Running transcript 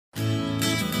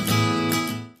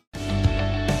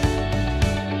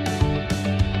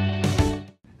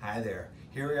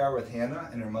Here we are with Hannah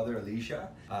and her mother Alicia.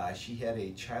 She had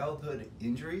a childhood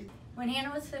injury. When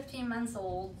Hannah was 15 months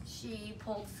old, she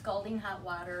pulled scalding hot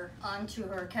water onto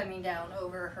her coming down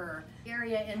over her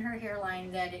area in her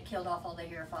hairline that it killed off all the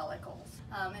hair follicles.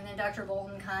 And then Dr.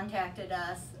 Bolton contacted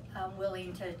us,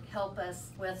 willing to help us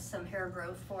with some hair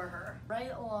growth for her.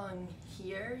 Right along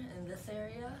here in this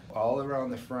area. All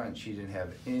around the front, she didn't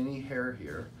have any hair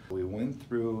here. We went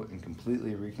through and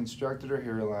completely reconstructed her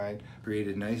hairline,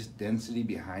 created nice density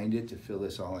behind it to fill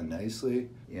this all in nicely,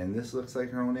 and this looks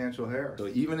like her own natural hair. So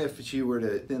even if she were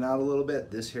to thin out a little bit,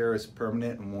 this hair is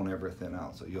permanent and won't ever thin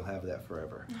out, so you'll have that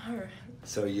forever. All right.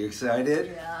 So you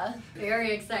excited? Yeah,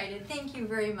 very excited. Thank you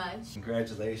very much.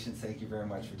 Congratulations. Thank you very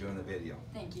much for doing the video.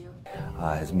 Thank you.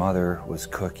 His mother was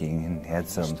cooking and had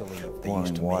some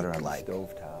boiling water on the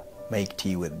stovetop. Make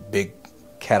tea with big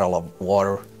kettle of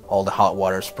water, all the hot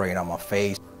water spraying on my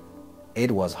face.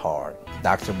 It was hard.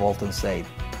 Dr. Bolton said,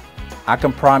 I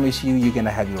can promise you you're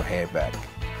gonna have your hair back.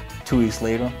 2 weeks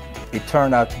later, it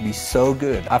turned out to be so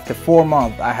good. After 4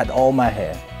 months, I had all my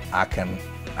hair. I can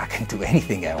do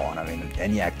anything I want, I mean,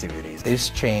 any activities. This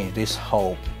change, this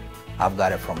hope, I've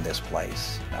got it from this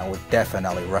place. I would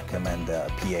definitely recommend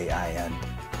PAI and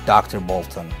Dr.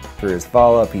 Bolton. For his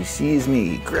follow-up, he sees me,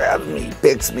 he grabs me, he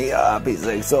picks me up, he's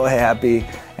like so happy.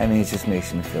 I mean, it just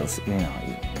makes me feel, you know,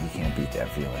 you can't beat that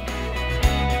feeling.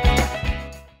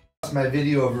 My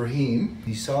video of Raheem.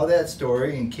 He saw that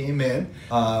story and came in.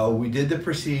 We did the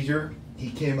procedure. He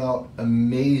came out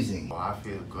amazing. I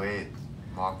feel great,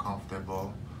 more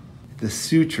comfortable. The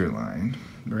suture line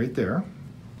right there.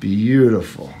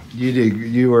 Beautiful.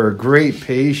 You were a great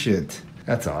patient.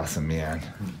 That's awesome, man.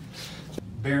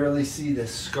 Barely see the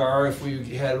scar. If we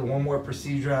had one more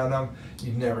procedure on them,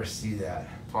 you'd never see that.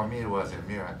 For me, it was a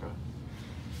miracle.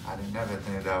 I didn't never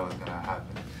think that was gonna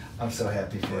happen. I'm so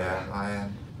happy for you. Yeah, I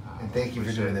am. And thank you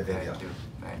for doing the video. Thank you.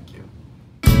 Thank you.